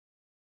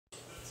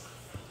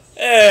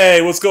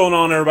Hey, what's going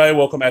on, everybody?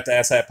 Welcome back to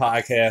Ass Hat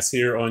Podcast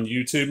here on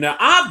YouTube. Now,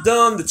 I've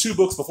done the two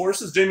books before.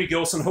 This is Jamie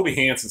Gilson, Hobie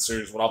Hanson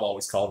series, what I've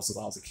always called it since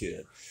I was a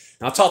kid.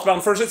 And I talked about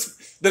them first.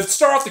 It's they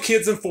start off the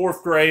kids in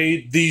 4th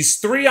grade. These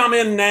three I'm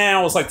in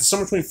now is like the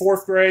summer between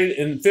 4th grade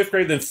and 5th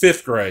grade, then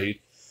 5th grade.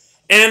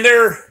 And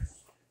they're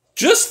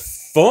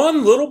just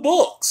fun little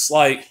books.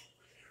 Like,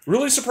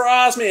 really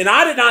surprised me. And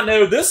I did not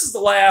know this is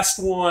the last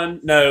one.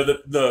 No,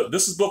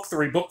 this is book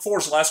 3. Book 4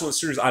 is the last one of the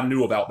series I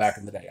knew about back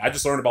in the day. I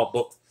just learned about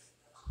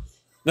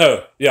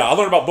I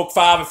learned about book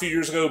 5 a few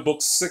years ago.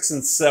 Books 6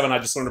 and 7 I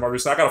just learned about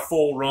recently. I got a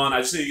full run.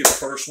 I just need to get the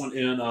first one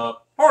in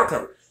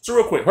hardcover. So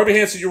real quick, Hobie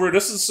Hanson,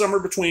 this is summer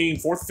between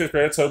 4th and 5th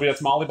grade. That's Hobie.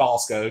 That's Molly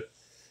Bosco.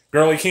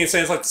 Girl, you can't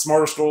say it's like the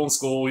smartest girl in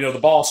school. You know, the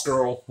boss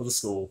girl of the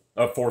school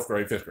of 4th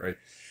grade, 5th grade.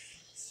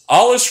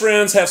 All his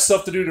friends have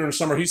stuff to do during the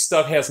summer. He's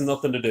stuck, has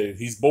nothing to do.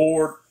 He's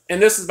bored.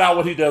 And this is about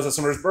what he does this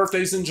summer. His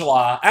birthday's in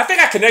July. I think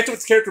I connected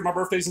with the character. My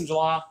birthday's in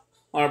July.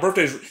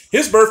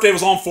 His birthday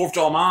was on 4th of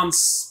July.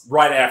 Mine's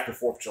right after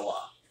 4th of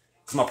July.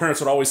 My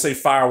parents would always say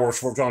fireworks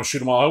for trying to shoot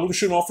them off. Oh, we're going to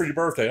shoot them off for your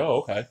birthday.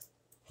 Oh, okay.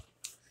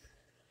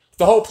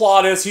 The whole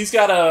plot is he's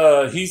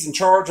in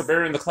charge of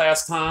burying the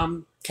class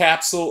time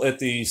capsule at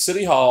the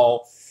city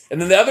hall. And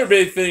then the other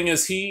big thing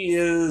is he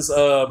is,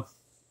 well,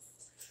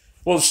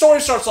 the story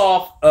starts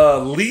off,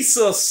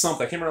 Lisa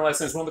something. I can't remember her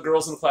last name. It's one of the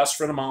girls in the class,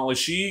 friend of Molly.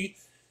 She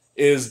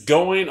is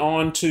going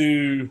on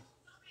to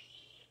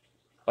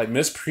like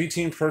Miss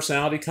Preteen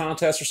Personality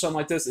Contest or something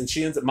like this, and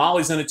she ends up,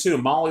 Molly's in it too,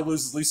 and Molly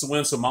loses, Lisa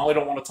wins, so Molly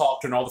don't want to talk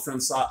to her,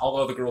 and all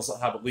the other girls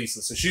have but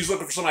Lisa. So she's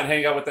looking for somebody to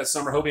hang out with that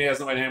summer. Hobie has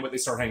nobody to hang with, they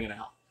start hanging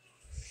out.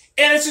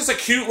 And it's just a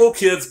cute little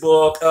kid's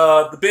book.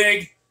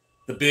 The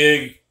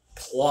big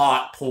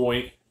plot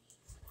point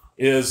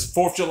is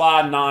 4th of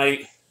July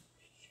night.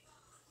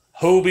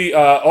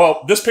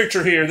 Hobie, this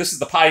picture here, this is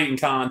the pie eating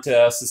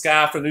contest. This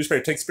guy from the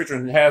newspaper takes a picture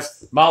and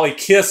has Molly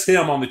kiss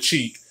him on the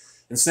cheek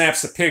and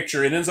snaps the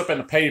picture. It ends up in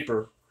the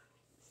paper.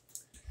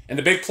 And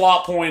the big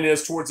plot point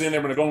is towards the end,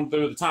 they're going to go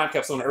through the time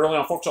capsule, and early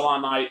on 4th of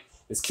July night,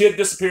 this kid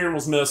disappeared and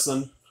was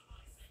missing.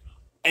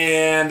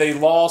 And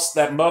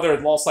that mother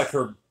had lost like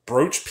her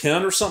brooch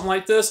pin or something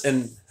like this.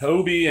 And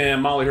Hobie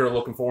and Molly here are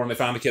looking for him. They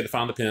found the kid to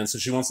find the pin, so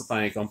she wants to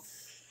thank him.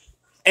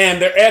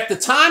 And they're at the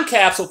time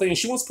capsule thing.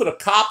 She wants to put a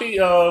copy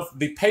of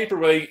the paper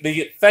where they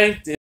get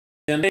thanked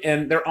in,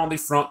 and they're on the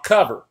front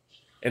cover.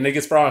 And they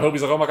get brought.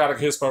 Hobie's like, oh my God, I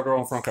can hit a girl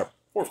on the front cover.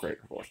 4th grade,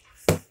 of course.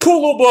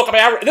 Cool little book.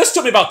 I mean, this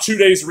took me about 2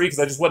 days to read because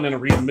I just wasn't in a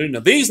reading mood. Now,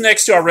 these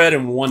next two I read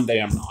in one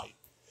damn night.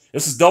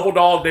 This is Double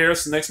Dog Dare.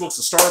 So the next book's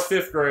the start of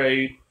 5th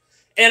grade.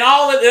 And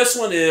all that this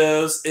one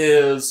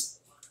is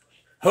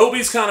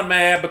Hobie's kind of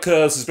mad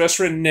because his best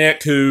friend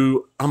Nick,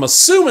 who I'm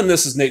assuming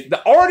this is Nick,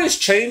 the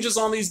artist changes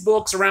on these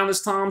books around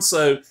this time.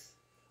 So,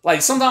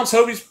 like, sometimes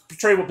Hobie's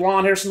portrayed with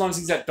blonde hair, sometimes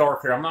he's got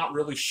dark hair. I'm not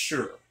really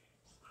sure.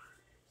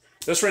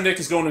 Best friend Nick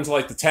is going into,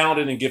 like, the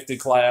talented and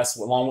gifted class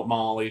along with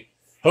Molly.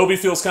 Hobie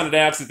feels kind of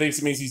down because he thinks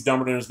it means he's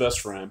dumber than his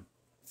best friend.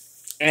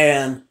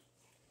 And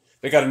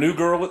they got a new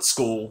girl at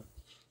school.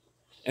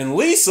 And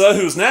Lisa,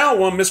 who's now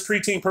won Miss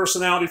Preteen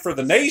Personality for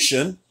the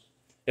nation,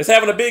 is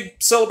having a big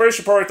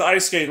celebration party at the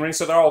ice skating rink,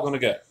 so they're all going to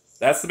go.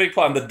 That's the big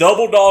plan. The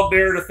Double Dog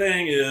Dare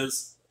thing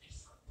is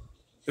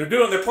they're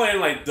playing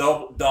like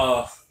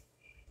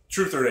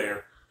Truth or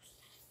Dare.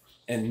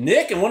 And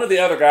Nick and one of the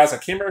other guys, I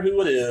can't remember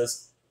who it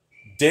is,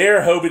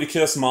 dare Hobie to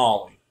kiss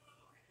Molly.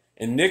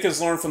 And Nick has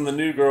learned from the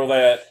new girl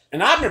that,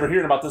 and I remember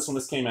hearing about this when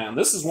this came out. And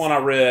this is one I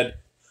read,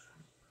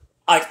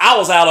 like I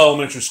was out of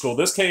elementary school.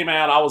 This came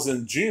out, I was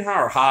in junior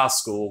high or high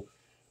school.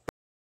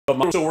 But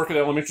I'm still working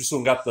at elementary school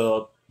and got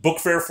the book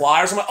fair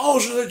flyers. I'm like, oh,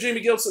 is that Jamie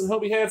Gilson and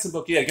Hobie Hanson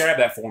book? Yeah, grab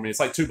that for me. It's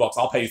like $2.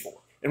 I'll pay for it.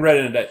 And read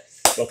it in a day.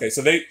 Okay,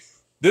 so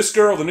this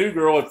girl, the new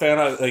girl, had found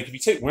out, like, if you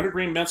take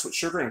wintergreen mints with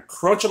sugar and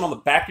crunch them on the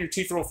back of your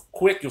teeth real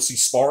quick, you'll see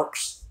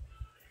sparks.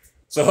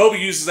 So Hobie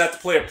uses that to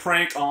play a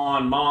prank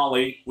on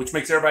Molly, which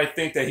makes everybody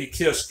think that he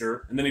kissed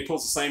her. And then he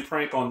pulls the same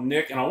prank on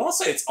Nick. And I want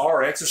to say it's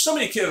RX. There's so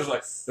many kids.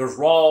 Like, there's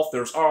Rolf,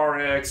 there's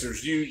RX,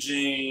 there's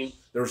Eugene,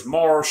 there's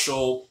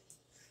Marshall.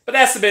 But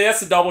that's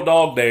the Double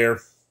Dog Dare.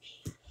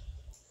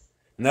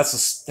 And I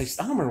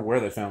don't remember where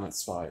they found that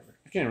spider.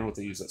 I can't remember what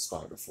they used that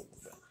spider for.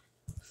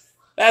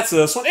 That's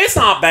this one. It's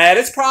not bad.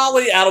 It's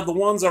probably, out of the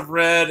ones I've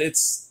read,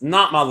 it's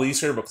not my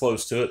least favorite, but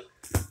close to it.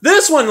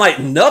 This one, like,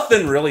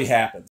 nothing really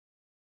happens.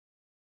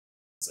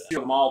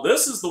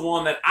 This is the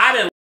one that I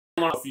didn't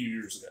learn a few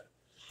years ago.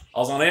 I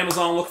was on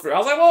Amazon looking for it. I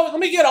was like, well, let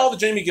me get all the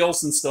Jamie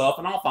Gilson stuff,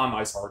 and I'll find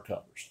nice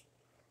hardcovers.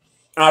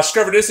 And I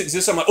discovered this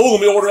exists. I'm like, oh,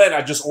 let me order that, and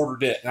I just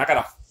ordered it. And I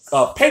got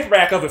a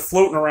paperback of it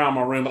floating around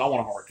my room, but I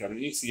want a hardcover.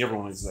 You can see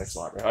everyone in the next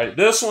library. All right,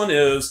 this one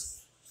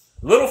is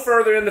a little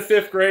further into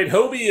 5th grade.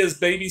 Hobie is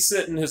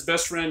babysitting his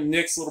best friend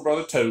Nick's little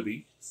brother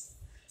Toby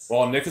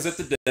while Nick is at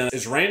the dentist.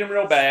 It's raining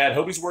real bad.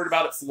 Hobie's worried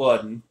about it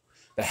flooding.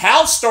 The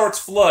house starts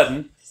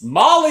flooding.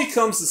 Molly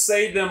comes to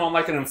save them on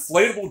like an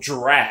inflatable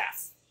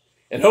giraffe.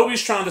 And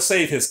Hobie's trying to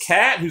save his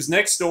cat, who's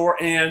next door,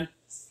 and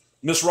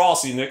Miss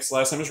Rossi, Nick's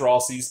last name is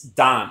Rossi's,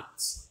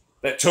 diamonds.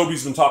 That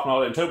Toby's been talking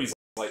about. And Toby's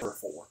like 3 or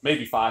 4,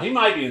 maybe 5. He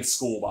might be in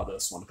school by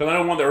this one, because I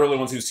know one of the early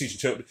ones he was teaching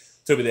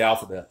Toby the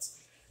alphabets.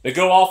 They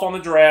go off on the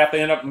giraffe.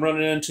 They end up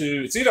running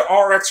into, it's either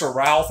RX or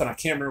Ralph, and I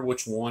can't remember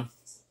which one.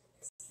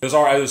 It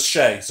was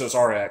Shay, so it's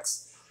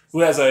RX,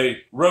 who has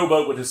a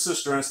rowboat with his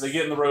sister in it. So they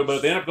get in the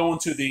rowboat. They end up going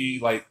to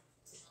the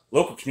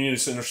local community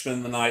center,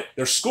 spending the night.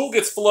 Their school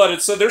gets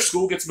flooded, so their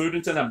school gets moved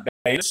into an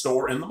abandoned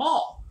store in the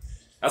mall.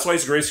 That's why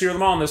he's the greatest hero of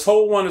the mall. And this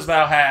whole one is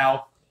about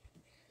how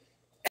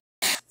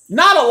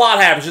not a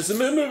lot happens. Just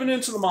moving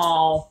into the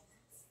mall.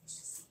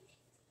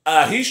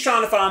 He's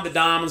trying to find the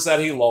diamonds that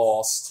he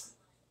lost.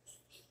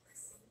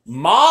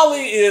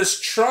 Molly's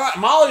trying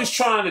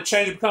to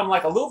change and become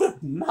like a little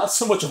bit, not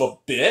so much of a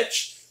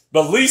bitch,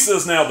 but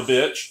Lisa's now the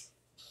bitch.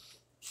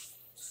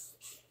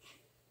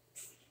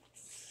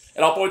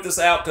 And I'll point this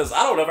out because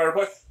I don't know if I ever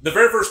played. The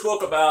very first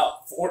book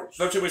about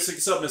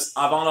 1367 is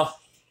Ivana.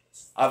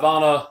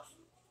 God,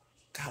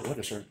 what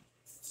is her?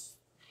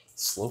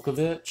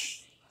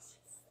 Slokovich?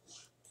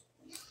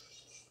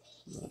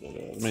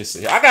 Let me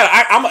see.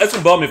 It's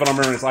gonna bum me if I don't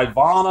remember. It's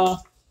Ivana.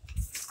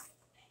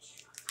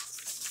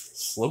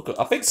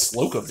 I think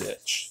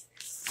Slokovich.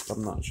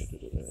 I'm not sure.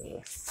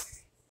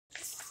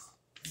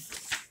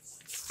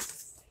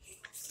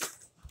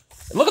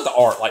 And look at the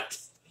art. Like,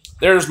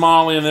 there's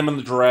Molly and them in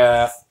the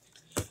giraffe.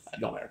 I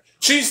don't matter.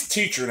 She's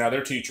teacher now.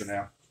 They're teacher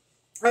now.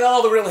 And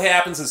all that really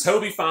happens is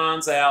Hobie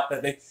finds out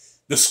that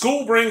the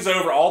school brings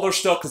over all their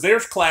stuff because their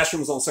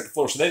classroom was on the 2nd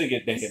floor, so they didn't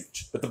get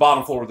damaged. But the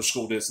bottom floor of the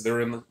school did, so they're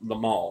in the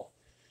mall.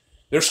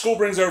 Their school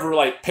brings over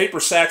like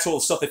paper sacks full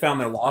of stuff they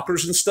found in their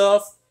lockers and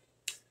stuff.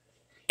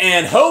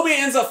 And Hobie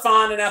ends up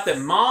finding out that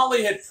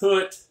Molly had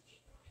put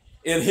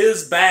in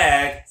his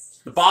bag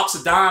the box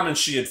of diamonds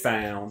she had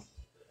found.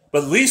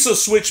 But Lisa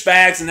switched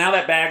bags, and now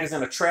that bag is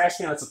in a trash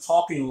can. It's a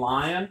talking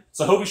lion.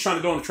 So Hobie's trying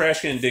to go in the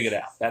trash can and dig it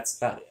out. That's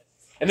about it.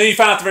 And then you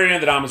find out at the very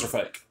end the diamonds are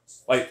fake.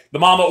 Like, the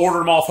mama ordered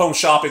them off Home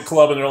Shopping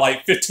Club, and they're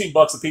like $15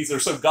 a piece. They're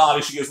so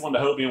gaudy, she gives one to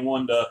Hobie and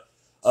one to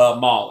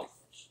Molly.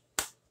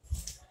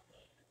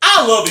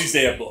 I love these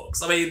damn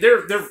books. I mean,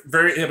 they're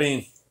very, I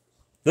mean,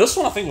 this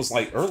one I think was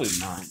like early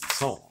 90s.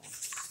 Hold on.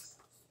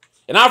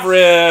 And I've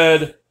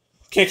read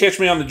Can't Catch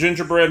Me on the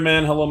Gingerbread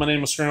Man, Hello, My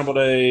Name is Scrambled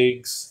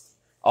Eggs.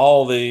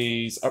 All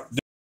these. I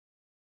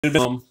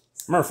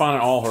remember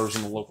finding all hers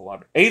in the local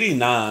library.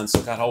 89,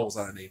 so God, how old was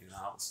I in 89?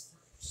 I was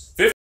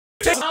 15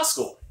 in high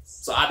school.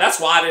 So that's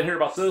why I didn't hear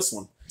about this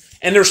one.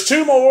 And there's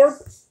 2 more.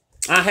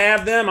 I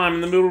have them. I'm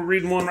in the middle of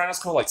reading one right now. It's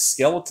called like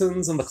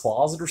Skeletons in the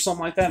Closet or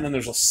something like that. And then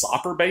there's a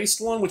soccer-based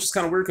one, which is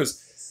kind of weird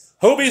because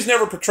Hobie's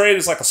never portrayed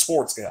as like a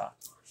sports guy.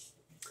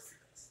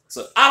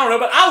 So I don't know,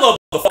 but I love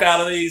the fuck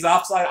out of these.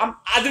 I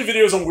do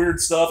videos on weird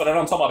stuff, and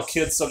I'm talking about a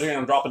kid's subject, and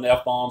I'm dropping the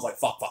F-bombs like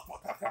fuck.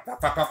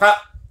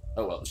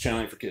 Oh well, this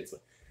channel ain't for kids.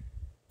 But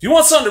if you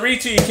want something to read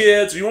to your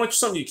kids, or you want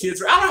something to your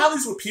kids, I don't know how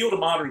these would appeal to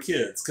modern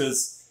kids,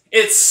 because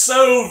it's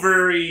so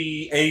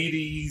very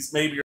 80s,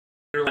 maybe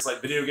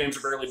like video games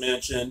are barely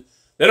mentioned.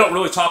 They don't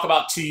really talk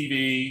about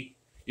TV.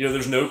 You know,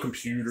 there's no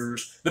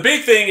computers. The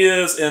big thing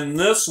is, in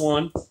this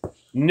one,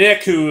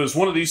 Nick, who is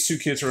one of these 2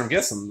 kids, or I'm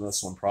guessing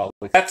this one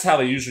probably, that's how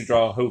they usually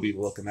draw a Hobie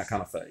look in that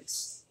kind of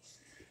face.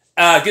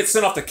 Gets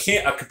sent off to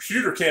a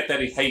computer camp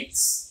that he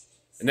hates.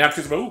 And now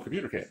kids go, ooh,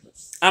 computer camp.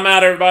 I'm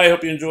out, everybody.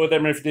 Hope you enjoyed that.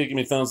 Remember, if you did, give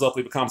me a thumbs up,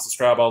 leave a comment,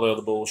 subscribe, all the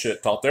other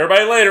bullshit. Talk to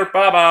everybody later.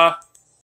 Bye-bye.